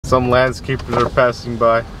Some landscapers are passing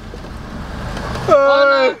by.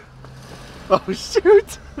 Oh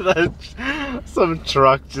shoot! Some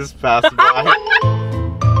truck just passed by.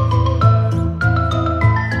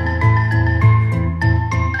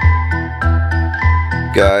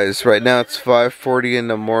 Guys, right now it's 5:40 in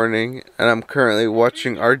the morning and I'm currently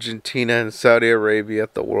watching Argentina and Saudi Arabia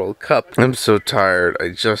at the World Cup. I'm so tired. I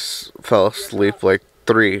just fell asleep like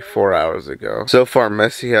 3-4 hours ago. So far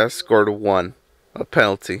Messi has scored a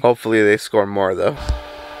penalty. Hopefully they score more though.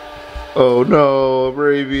 Oh no,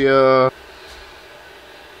 Arabia.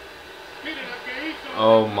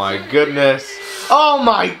 Oh my goodness. Oh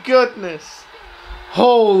my goodness.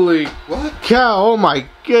 Holy cow. Oh my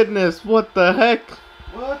goodness. What the heck?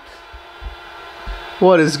 What?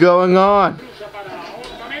 What is going on?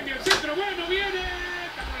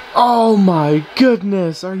 Oh my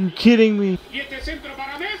goodness. Are you kidding me?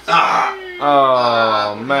 Ah.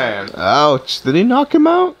 Oh man. Ouch. Did he knock him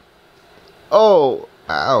out? Oh.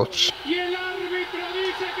 Ouch.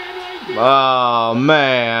 Oh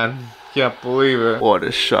man. Can't believe it. What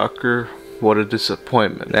a shocker. What a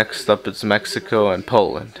disappointment. Next up it's Mexico and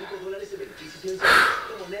Poland.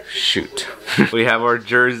 Shoot. We have our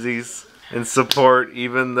jerseys in support,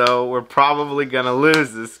 even though we're probably gonna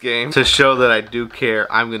lose this game. To show that I do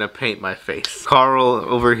care, I'm gonna paint my face. Carl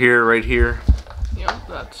over here, right here. Yep,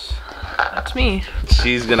 that's me.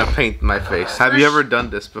 She's gonna paint my face. Have you ever done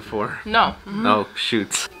this before? No. No,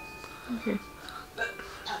 shoot. Okay.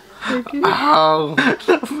 Oh,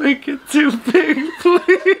 don't make it too big,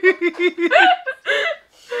 please.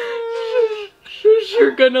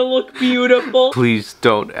 You're gonna look beautiful. Please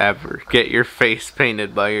don't ever get your face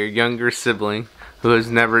painted by your younger sibling who has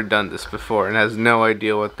never done this before and has no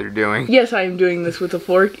idea what they're doing. Yes, I am doing this with a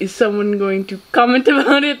fork. Is someone going to comment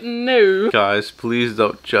about it? No. Guys, please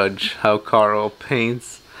don't judge how Carl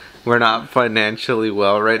paints. We're not financially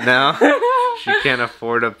well right now. She can't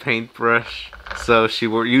afford a paintbrush, so she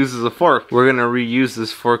uses a fork. We're gonna reuse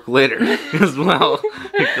this fork later as well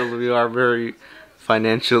because we are very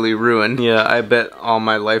financially ruined. Yeah, I bet all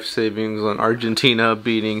my life savings on Argentina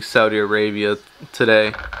beating Saudi Arabia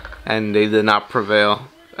today, and they did not prevail.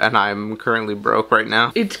 And I'm currently broke right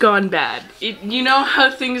now. It's gone bad. You know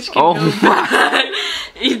how things can go bad?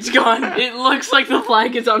 It's gone. It looks like the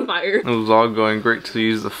flag is on fire. It was all going great to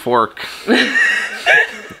use the fork.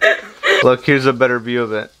 Look, here's a better view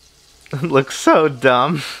of it. It looks so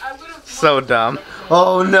dumb. So dumb.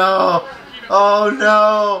 Oh no! Oh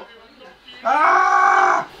no!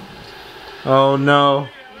 Ah! Oh no.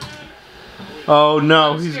 Oh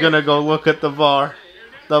no, he's gonna go look at the VAR.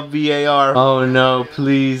 The VAR. Oh no,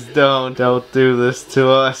 please don't. Don't do this to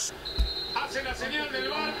us.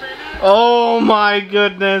 Oh my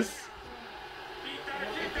goodness.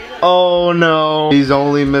 Oh no. He's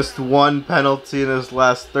only missed one penalty in his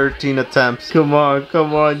last 13 attempts. Come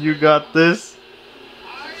on, you got this.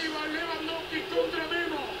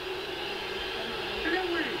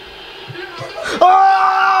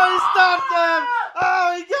 Oh, he stopped him!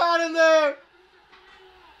 Oh, he got him there!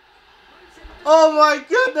 Oh my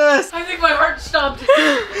goodness! I think my heart stopped.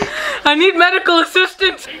 I need medical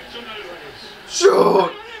assistance.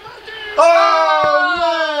 Shoot! Oh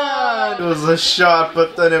man! It was a shot,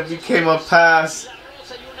 but then it became a pass.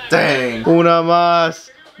 Dang. Una más.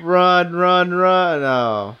 Run, run, run.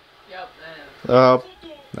 Oh. Yep. Oh.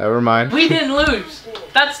 Never mind. We didn't lose.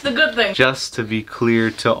 That's the good thing. Just to be clear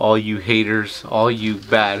to all you haters, all you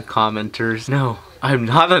bad commenters, no, I'm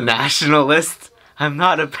not a nationalist. I'm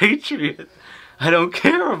not a patriot. I don't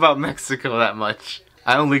care about Mexico that much.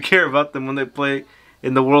 I only care about them when they play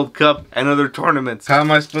in the World Cup and other tournaments. How am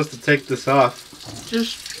I supposed to take this off?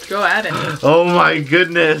 Just go at it. Oh my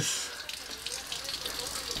goodness.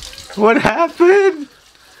 What happened?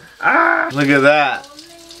 Ah, look at that.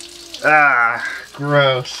 Ah,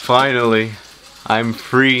 gross. Finally, I'm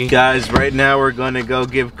free. Guys, right now we're gonna go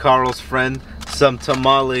give Carl's friend some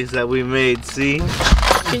tamales that we made, see?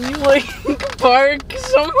 Can you like park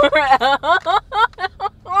somewhere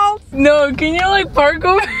else? No, can you like park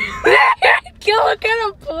over there? Go look at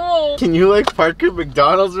a pool. Can you like park at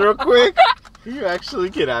McDonald's real quick? Can you actually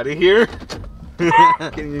get out of here?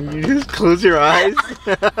 Can you just close your eyes?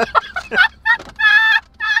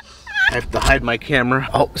 I have to hide my camera.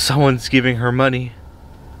 Oh, someone's giving her money.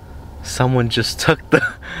 Someone just took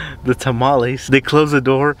the tamales. They closed the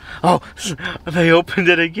door. Oh, they opened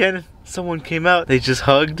it again. Someone came out. They just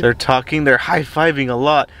hugged. They're talking. They're high-fiving a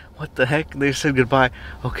lot. What the heck? They said goodbye.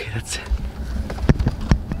 Okay, that's it.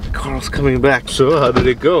 Carl's coming back. So how did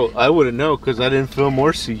it go? I wouldn't know because I didn't film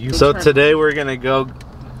or see you. So today we're gonna go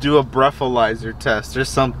do a breathalyzer test or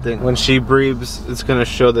something. When she breathes, it's gonna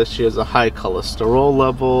show that she has a high cholesterol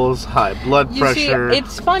levels, high blood pressure. See,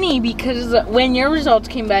 it's funny because when your results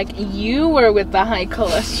came back, you were with the high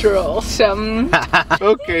cholesterol. So.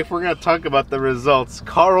 Okay, if we're gonna talk about the results,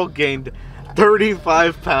 Carl gained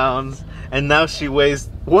 35 pounds, and now she weighs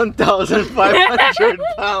 1,500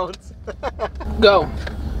 pounds. Go.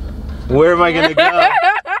 Where am I gonna go?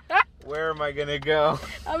 Where am I gonna go?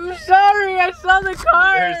 I'm sorry, I saw the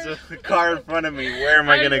car. There's a car in front of me. Where am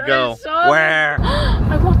I gonna go? Where?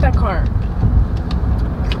 I want that car.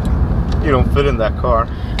 You don't fit in that car.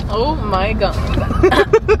 Oh my god.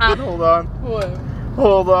 Hold on. What?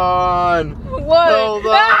 Hold on. What? Hold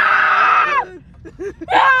on.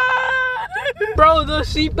 Bro, the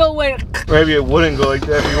seatbelt went. Maybe it wouldn't go like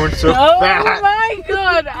that if you weren't so fat. Oh my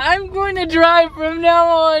god, I'm going to drive from now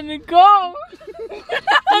on. Go.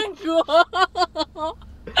 Go.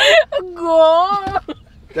 Go.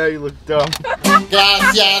 Now you look dumb.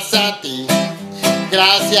 Gracias a ti,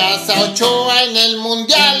 gracias a Ochoa, en el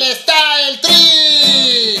mundial está el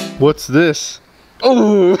Tri. What's this?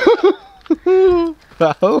 Oh.